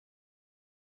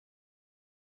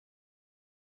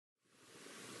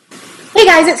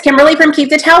guys, it's Kimberly from Keep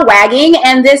the Tail Wagging,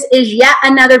 and this is yet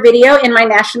another video in my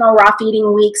National Raw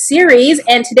Feeding Week series.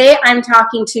 And today I'm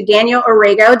talking to Daniel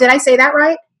Orrego. Did I say that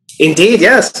right? Indeed,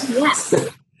 yes. Yes.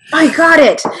 I got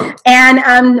it.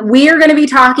 And we are going to be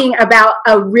talking about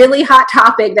a really hot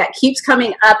topic that keeps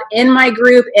coming up in my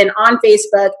group and on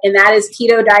Facebook, and that is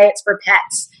keto diets for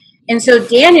pets. And so,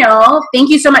 Daniel, thank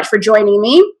you so much for joining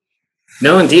me.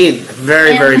 No, indeed.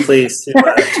 Very pleased.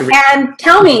 And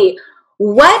tell me,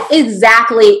 what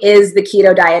exactly is the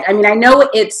keto diet? I mean, I know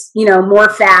it's, more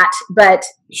fat, but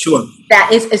sure,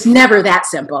 it's never that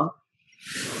simple.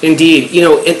 Indeed.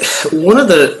 One of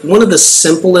the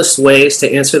simplest ways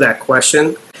to answer that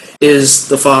question is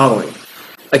the following.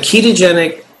 A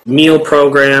ketogenic meal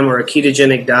program or a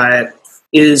ketogenic diet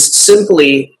is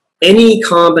simply any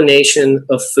combination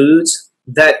of foods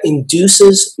that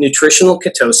induces nutritional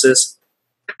ketosis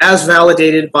as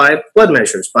validated by blood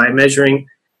measures, by measuring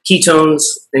ketones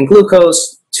and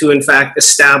glucose to, in fact,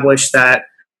 establish that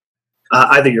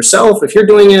either yourself, if you're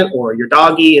doing it, or your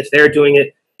doggy, if they're doing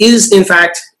it, is, in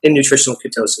fact, in nutritional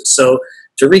ketosis. So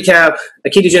to recap, a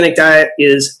ketogenic diet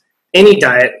is any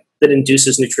diet that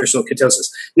induces nutritional ketosis.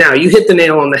 Now, you hit the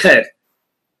nail on the head.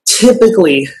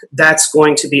 Typically, that's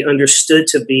going to be understood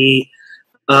to be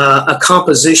a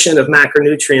composition of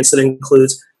macronutrients that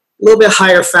includes a little bit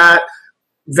higher fat,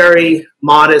 very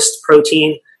modest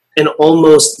protein, and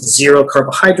almost zero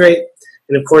carbohydrate.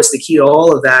 And of course, the key to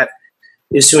all of that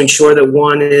is to ensure that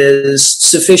one is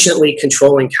sufficiently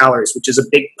controlling calories, which is a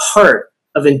big part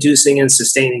of inducing and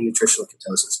sustaining nutritional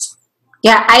ketosis.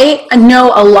 Yeah, I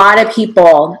know a lot of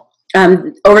people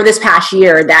over this past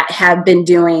year that have been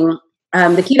doing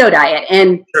the keto diet.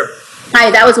 And sure.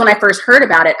 That was when I first heard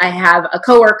about it. I have a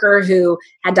coworker who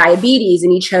had diabetes,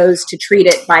 and he chose to treat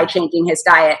it by changing his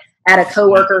diet. I had a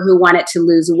coworker who wanted to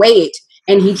lose weight,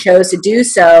 and he chose to do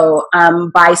so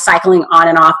by cycling on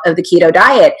and off of the keto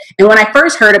diet. And when I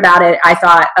first heard about it, I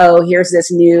thought, oh, here's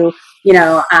this new,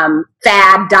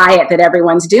 fad diet that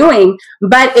everyone's doing.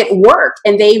 But it worked,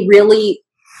 and they really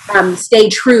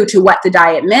stayed true to what the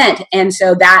diet meant. And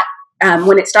so that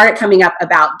when it started coming up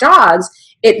about dogs,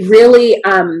 it really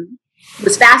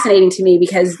was fascinating to me,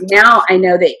 because now I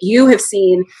know that you have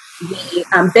seen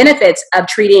the benefits of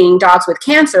treating dogs with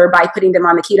cancer by putting them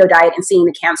on the keto diet and seeing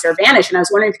the cancer vanish. And I was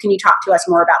wondering, can you talk to us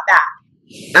more about that?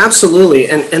 Absolutely.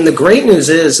 And the great news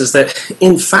is that,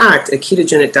 in fact, a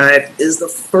ketogenic diet is the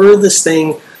furthest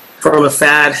thing from a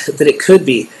fad that it could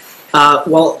be.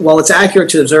 While it's accurate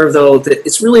to observe, though, that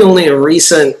it's really only in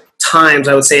recent times,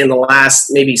 I would say in the last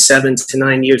maybe 7 to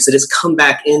 9 years, that it's come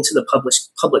back into the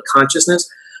public consciousness.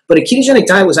 But a ketogenic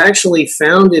diet was actually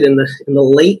founded in the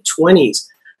late 20s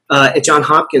at Johns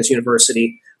Hopkins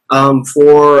University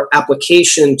for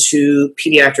application to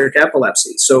pediatric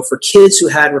epilepsy. So for kids who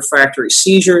had refractory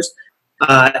seizures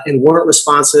and weren't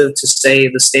responsive to, say,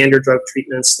 the standard drug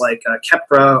treatments like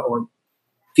Keppra or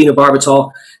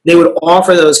phenobarbital, they would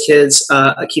offer those kids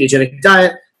a ketogenic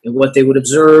diet. And what they would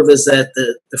observe is that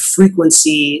the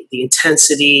frequency, the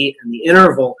intensity, and the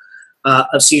interval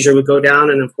of seizure would go down,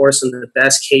 and of course, in the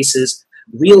best cases,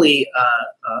 really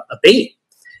abate.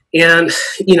 And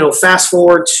fast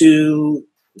forward to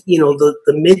the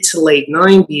mid to late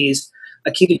 90s,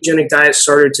 a ketogenic diet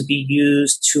started to be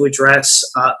used to address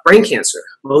brain cancer,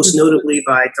 most notably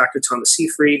by Dr. Thomas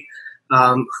Seyfried,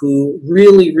 who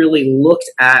really looked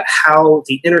at how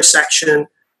the intersection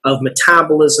of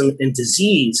metabolism and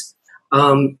disease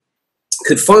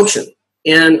could function.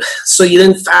 And so you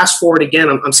then fast forward again.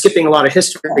 I'm skipping a lot of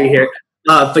history here,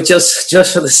 but just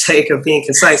for the sake of being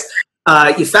concise,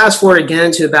 you fast forward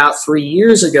again to about 3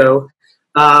 years ago.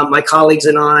 My colleagues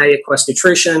and I at Quest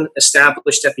Nutrition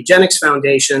established Epigenix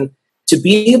Foundation to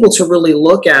be able to really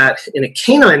look at, in a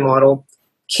canine model,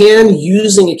 can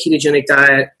using a ketogenic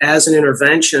diet as an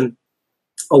intervention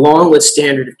along with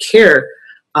standard of care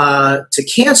to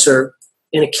cancer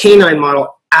in a canine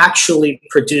model actually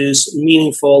produce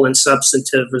meaningful and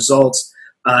substantive results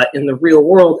in the real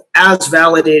world, as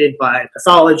validated by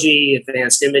pathology,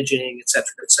 advanced imaging, et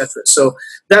cetera, et cetera. So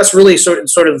that's really sort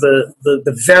of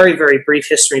the very brief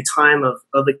history and time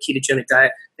of the ketogenic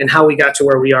diet and how we got to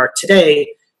where we are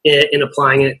today in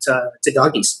applying it to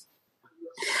doggies.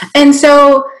 And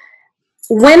so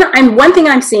one thing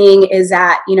I'm seeing is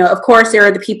that, of course, there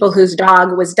are the people whose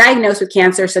dog was diagnosed with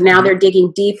cancer, so now they're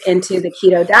digging deep into the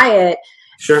keto diet.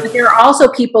 Sure. But there are also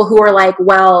people who are like,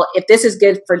 well, if this is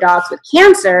good for dogs with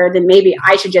cancer, then maybe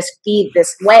I should just feed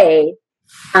this way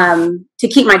to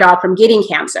keep my dog from getting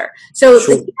cancer. So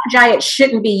sure. The keto diet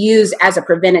shouldn't be used as a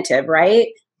preventative, right?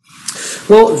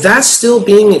 Well, that's still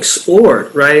being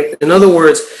explored, right? In other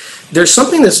words, there's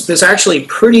something that's actually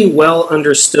pretty well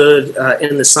understood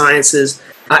in the sciences.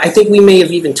 I think we may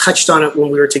have even touched on it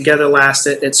when we were together last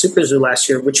at Super Zoo last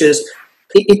year, which is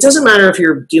it doesn't matter if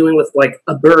you're dealing with like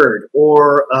a bird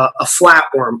or a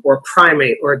flatworm or a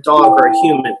primate or a dog or a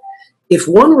human. If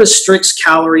one restricts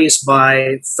calories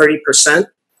by 30%,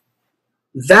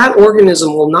 that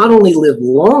organism will not only live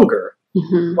longer,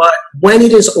 but when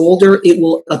it is older, it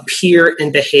will appear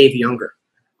and behave younger.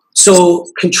 So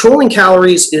controlling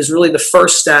calories is really the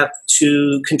first step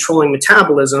to controlling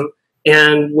metabolism.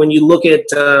 And when you look at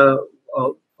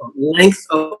length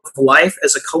of life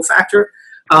as a cofactor,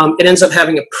 it ends up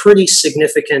having a pretty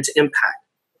significant impact.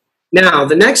 Now,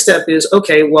 the next step is,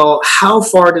 okay, well, how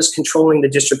far does controlling the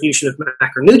distribution of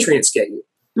macronutrients get you?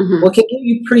 Well, it can get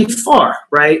you pretty far,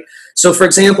 right? So, for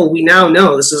example, we now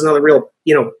know, this is another real,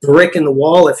 brick in the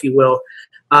wall, if you will.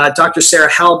 Dr. Sarah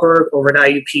Hallberg over at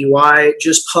IUPUI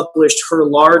just published her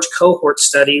large cohort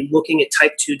study looking at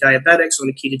type 2 diabetics on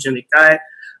a ketogenic diet,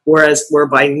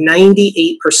 whereby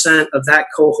 98% of that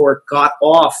cohort got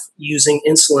off using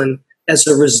insulin as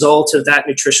a result of that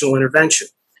nutritional intervention,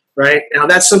 right? Now,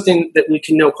 that's something that we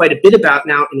can know quite a bit about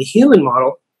now in the human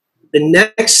model. The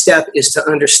next step is to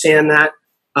understand that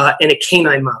in a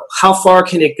canine model. How far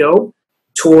can it go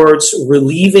towards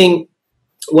relieving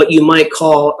what you might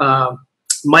call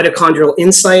mitochondrial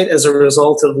insight as a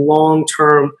result of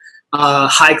long-term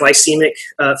high glycemic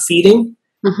feeding?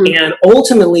 And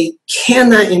ultimately, can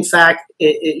that in fact,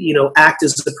 act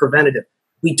as a preventative?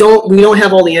 We don't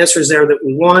have all the answers there that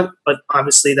we want, but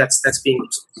obviously that's being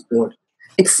explored.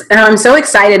 I'm so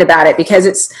excited about it because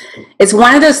it's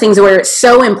one of those things where it's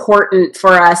so important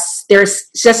for us. There's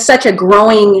just such a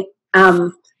growing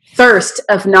thirst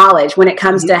of knowledge when it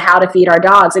comes to how to feed our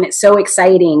dogs, and it's so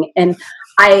exciting. And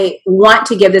I want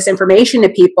to give this information to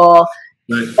people,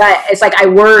 but it's like I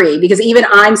worry because even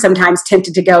I'm sometimes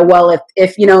tempted to go, well, if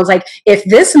it's like if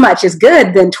this much is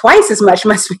good, then twice as much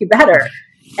must be better,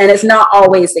 and it's not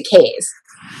always the case.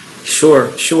 Sure.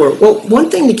 Well,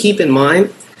 one thing to keep in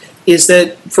mind is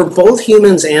that for both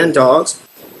humans and dogs,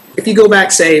 if you go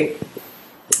back, say,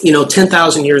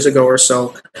 10,000 years ago or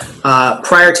so,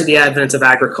 prior to the advent of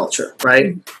agriculture,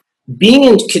 right? Being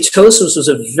in ketosis was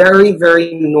a very,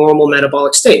 very normal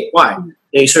metabolic state. Why?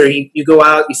 You go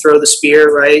out, you throw the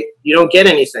spear, right? You don't get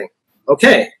anything.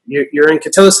 Okay, you're in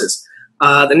ketosis.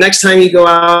 The next time you go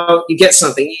out, you get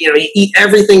something. You eat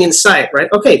everything in sight, right?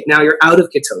 Okay, now you're out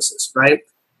of ketosis, right?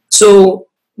 So,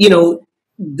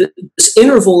 this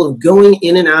interval of going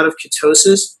in and out of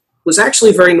ketosis was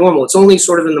actually very normal. It's only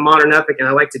sort of in the modern epoch, and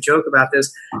I like to joke about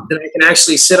this, that I can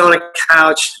actually sit on a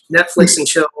couch, Netflix and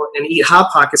chill, and eat Hot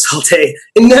Pockets all day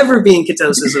and never be in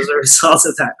ketosis as a result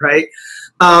of that, right?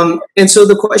 And so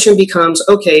the question becomes,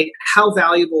 okay, how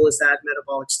valuable is that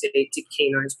metabolic state to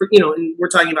canines? And we're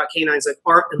talking about canines that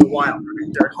aren't in the wild, right?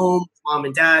 They're at home, mom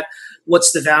and dad.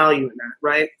 What's the value in that,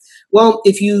 right? Well,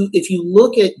 if you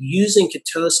look at using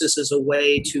ketosis as a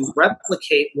way to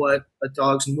replicate what a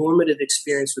dog's normative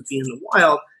experience would be in the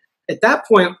wild, at that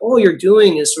point, all you're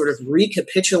doing is sort of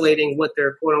recapitulating what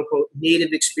their quote-unquote native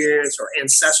experience or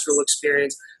ancestral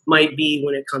experience might be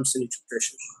when it comes to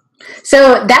nutrition.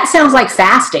 So that sounds like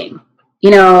fasting,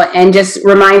 and just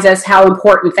reminds us how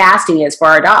important fasting is for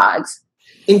our dogs.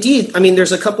 Indeed. I mean,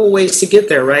 there's a couple of ways to get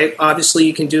there, right? Obviously,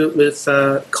 you can do it with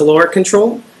caloric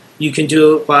control. You can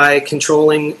do it by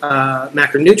controlling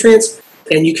macronutrients,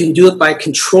 and you can do it by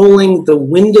controlling the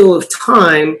window of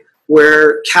time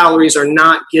where calories are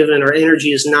not given or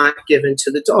energy is not given to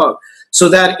the dog. So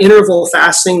that interval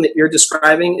fasting that you're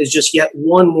describing is just yet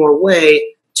one more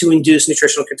way to induce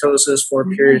nutritional ketosis for a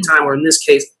period of time, or in this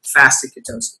case, fasted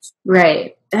ketosis.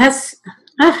 Right.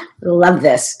 I love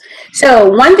this. So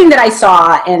one thing that I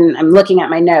saw, and I'm looking at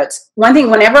my notes,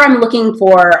 whenever I'm looking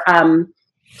for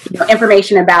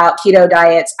information about keto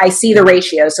diets, I see the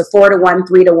ratio. So 4-to-1,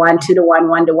 3-to-1, 2-to-1,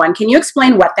 1-to-1. Can you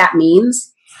explain what that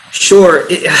means? Sure.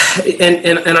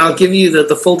 And I'll give you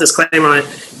the full disclaimer on it.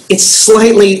 It's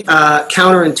slightly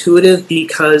counterintuitive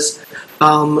because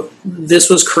this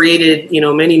was created,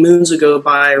 many moons ago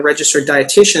by registered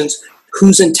dietitians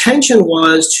whose intention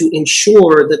was to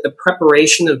ensure that the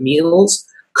preparation of meals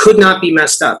could not be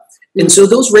messed up. And so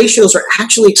those ratios are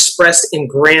actually expressed in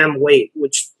gram weight,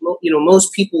 which,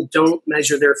 most people don't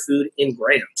measure their food in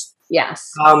grams.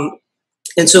 Yes.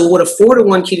 And so what a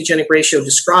 4-to-1 ketogenic ratio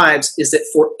describes is that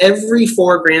for every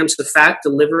 4 grams of fat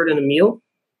delivered in a meal,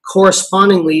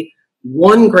 correspondingly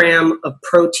 1 gram of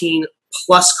protein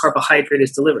plus carbohydrate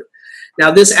is delivered.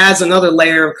 Now, this adds another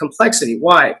layer of complexity.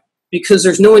 Why? Because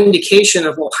there's no indication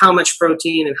of, how much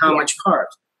protein and how much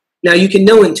carbs. Now, you can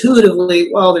know intuitively,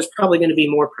 there's probably going to be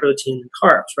more protein than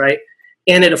carbs, right?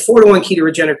 And at a 4-to-1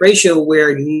 ketogenic ratio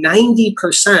where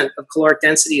 90% of caloric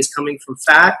density is coming from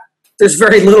fat, there's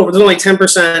very little, there's only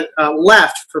 10%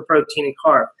 left for protein and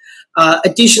carb.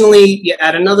 Additionally, you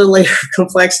add another layer of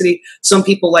complexity. Some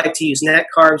people like to use net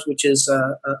carbs, which is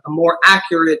a more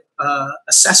accurate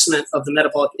assessment of the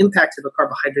metabolic impact of a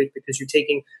carbohydrate, because you're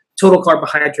taking total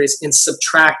carbohydrates and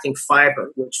subtracting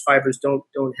fiber, which fibers don't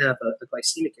have a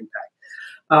glycemic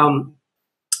impact.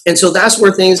 And so that's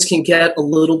where things can get a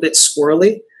little bit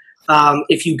squirrely.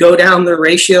 If you go down the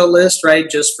ratio list, right,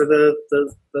 just for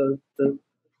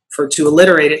to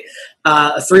alliterate it,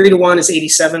 a 3-to-1 is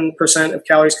 87% of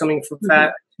calories coming from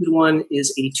fat. 2-to-1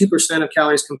 is 82% of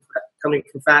calories coming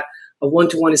from fat. A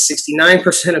 1-to-1 is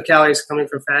 69% of calories coming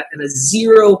from fat, and a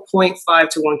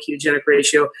 0.5-to-1 ketogenic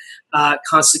ratio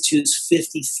constitutes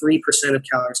 53% of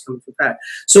calories coming from fat.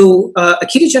 So a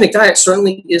ketogenic diet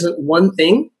certainly isn't one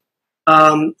thing.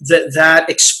 That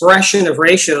expression of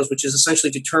ratios, which is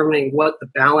essentially determining what the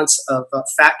balance of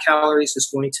fat calories is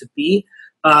going to be,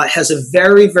 has a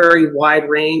very, very wide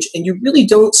range, and you really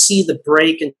don't see the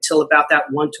break until about that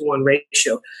 1-to-1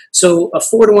 ratio. So a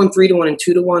 4-to-1, 3-to-1, and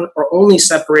 2-to-1 are only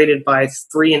separated by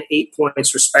 3 and 8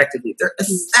 points respectively. They're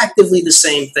effectively the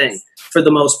same thing for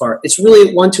the most part. It's really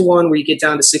at 1-to-1 where you get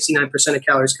down to 69% of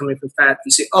calories coming from fat.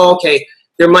 You say, oh, okay,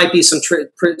 there might be some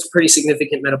pretty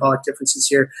significant metabolic differences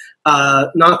here,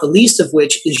 not the least of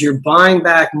which is you're buying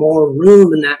back more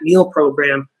room in that meal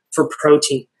program for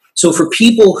protein. So for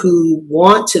people who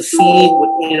want to feed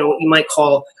what you might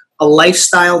call a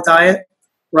lifestyle diet,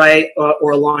 right,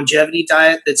 or a longevity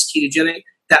diet that's ketogenic,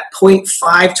 that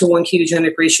 0.5-to-1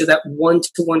 ketogenic ratio, that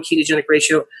 1-to-1 ketogenic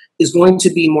ratio is going to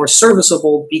be more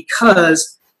serviceable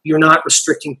because you're not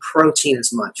restricting protein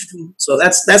as much. So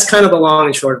that's kind of the long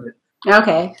and short of it.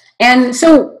 Okay. And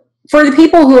so for the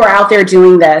people who are out there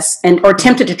doing this or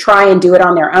tempted to try and do it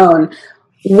on their own,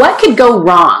 what could go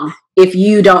wrong if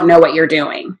you don't know what you're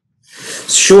doing?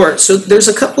 Sure. So there's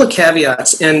a couple of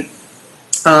caveats, and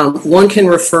one can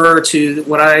refer to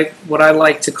what I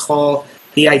like to call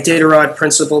the Iditarod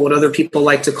principle, what other people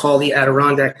like to call the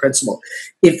Adirondack principle.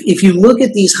 If you look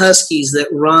at these huskies that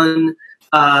run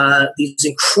these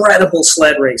incredible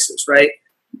sled races, right?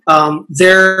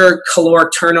 Their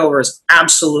caloric turnover is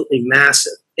absolutely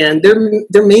massive, and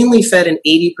they're mainly fed an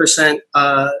 80%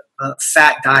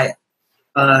 fat diet.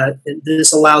 And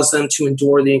this allows them to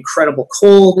endure the incredible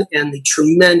cold and the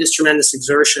tremendous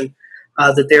exertion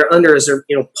that they're under as they're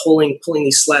pulling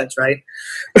these sleds, right?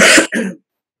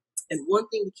 And one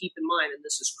thing to keep in mind, and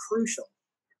this is crucial,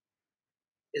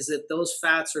 is that those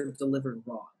fats are delivered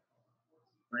raw,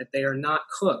 right? They are not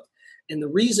cooked. And the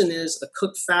reason is a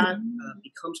cooked fat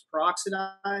becomes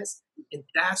peroxidized, and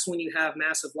that's when you have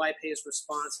massive lipase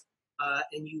response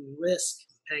and you risk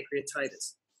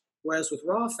pancreatitis. Whereas with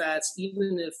raw fats,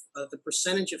 even if the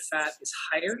percentage of fat is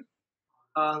higher,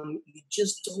 you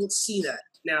just don't see that.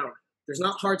 Now, there's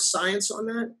not hard science on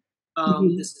that.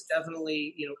 This is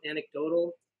definitely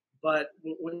anecdotal, but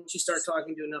once you start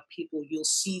talking to enough people, you'll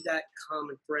see that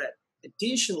common thread.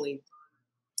 Additionally,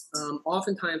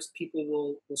 oftentimes people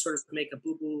will sort of make a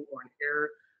boo-boo or an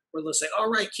error where they'll say, all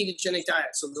right, ketogenic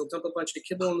diet. So they'll dump a bunch of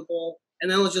kibble in the bowl,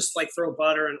 and then they'll just throw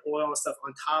butter and oil and stuff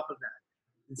on top of that.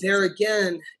 There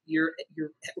again, you're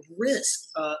at risk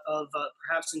of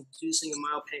perhaps inducing a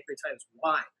mild pancreatitis.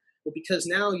 Why? Well, because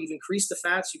now you've increased the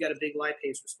fats, you got a big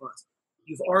lipase response.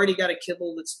 You've already got a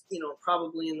kibble that's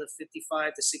probably in the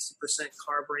 55 to 60%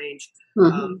 carb range.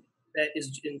 That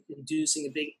is inducing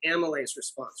a big amylase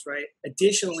response, right?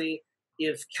 Additionally,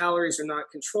 if calories are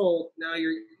not controlled, now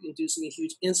you're inducing a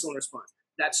huge insulin response.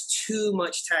 That's too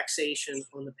much taxation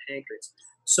on the pancreas.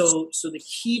 So the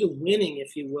key to winning,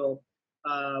 if you will,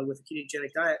 with a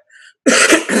ketogenic diet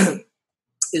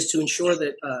is to ensure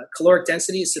that caloric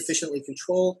density is sufficiently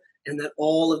controlled and that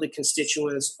all of the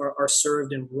constituents are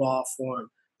served in raw form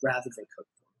rather than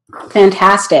cooked.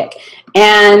 Fantastic.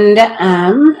 And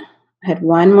I had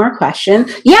one more question.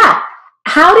 Yeah.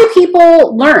 How do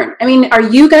people learn? I mean, are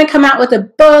you going to come out with a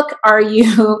book?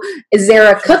 Is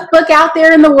there a cookbook out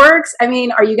there in the works? I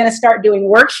mean, are you going to start doing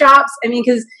workshops? I mean,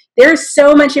 because there's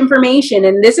so much information,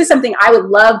 and this is something I would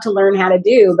love to learn how to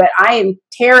do, but I am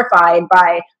terrified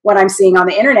by what I'm seeing on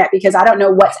the internet because I don't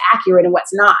know what's accurate and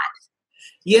what's not.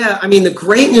 Yeah, I mean, the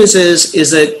great news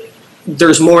is that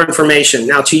there's more information.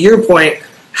 Now, to your point,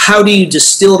 how do you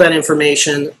distill that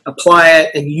information, apply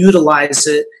it, and utilize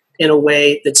it in a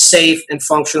way that's safe and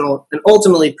functional and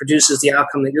ultimately produces the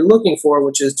outcome that you're looking for,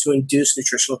 which is to induce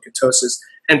nutritional ketosis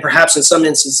and perhaps in some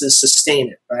instances sustain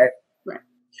it, right?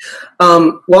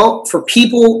 Well, for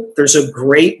people, there's a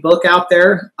great book out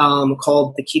there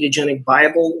called The Ketogenic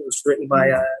Bible. It was written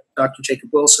by Dr. Jacob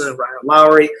Wilson and Ryan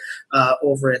Lowry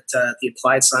over at the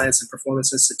Applied Science and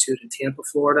Performance Institute in Tampa,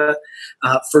 Florida.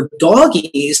 For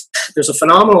doggies, there's a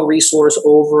phenomenal resource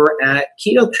over at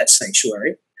KetoPet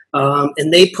Sanctuary.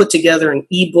 And they put together an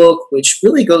ebook which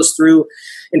really goes through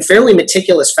in fairly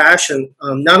meticulous fashion,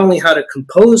 not only how to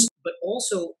compose, but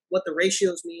also what the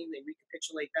ratios mean. They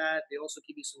recapitulate that. They also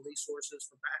give you some resources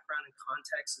for background and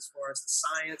context as far as the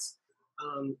science,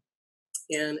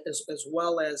 and as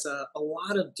well as a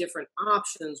lot of different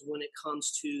options when it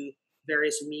comes to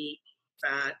various meat,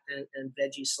 fat, and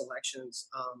veggie selections.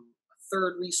 A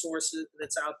third resource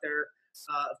that's out there,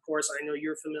 of course, I know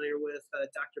you're familiar with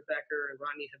Dr. Becker and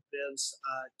Rodney Habib's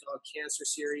dog cancer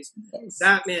series. Yes.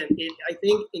 That, man, I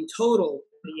think in total,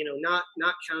 not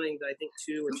counting the, I think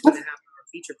 2 or 2.5 hour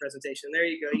feature presentation. There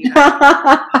you go. You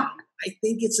have I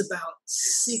think it's about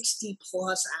 60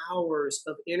 plus hours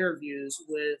of interviews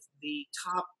with the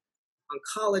top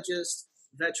oncologists,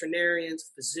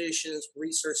 veterinarians, physicians,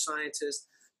 research scientists,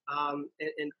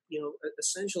 and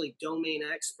essentially domain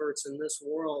experts in this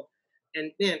world.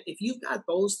 And man, if you've got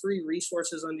those 3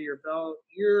 resources under your belt,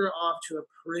 you're off to a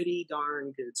pretty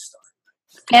darn good start.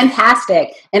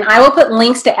 Fantastic. And I will put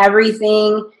links to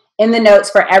everything in the notes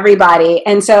for everybody.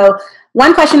 And so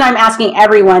one question I'm asking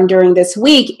everyone during this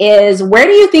week is, where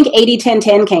do you think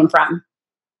 80-10-10 came from?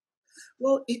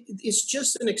 Well, it's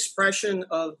just an expression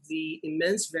of the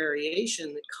immense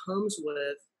variation that comes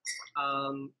with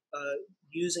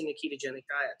using a ketogenic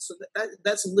diet. So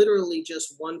that's literally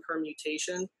just one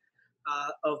permutation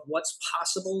of what's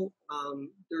possible.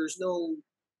 There's no,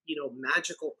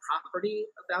 magical property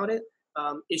about it.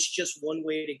 It's just one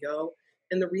way to go.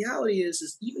 And the reality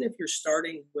is even if you're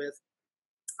starting with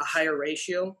a higher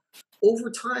ratio, over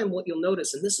time, what you'll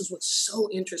notice, and this is what's so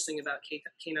interesting about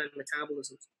canine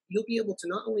metabolism, you'll be able to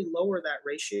not only lower that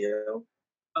ratio,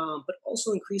 but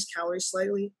also increase calories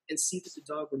slightly and see that the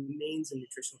dog remains in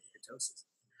nutritional ketosis.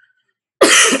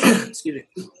 Excuse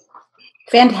me.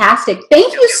 Fantastic.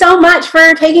 Thank you so much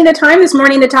for taking the time this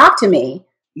morning to talk to me.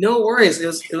 No worries.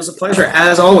 It was a pleasure,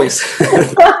 as always.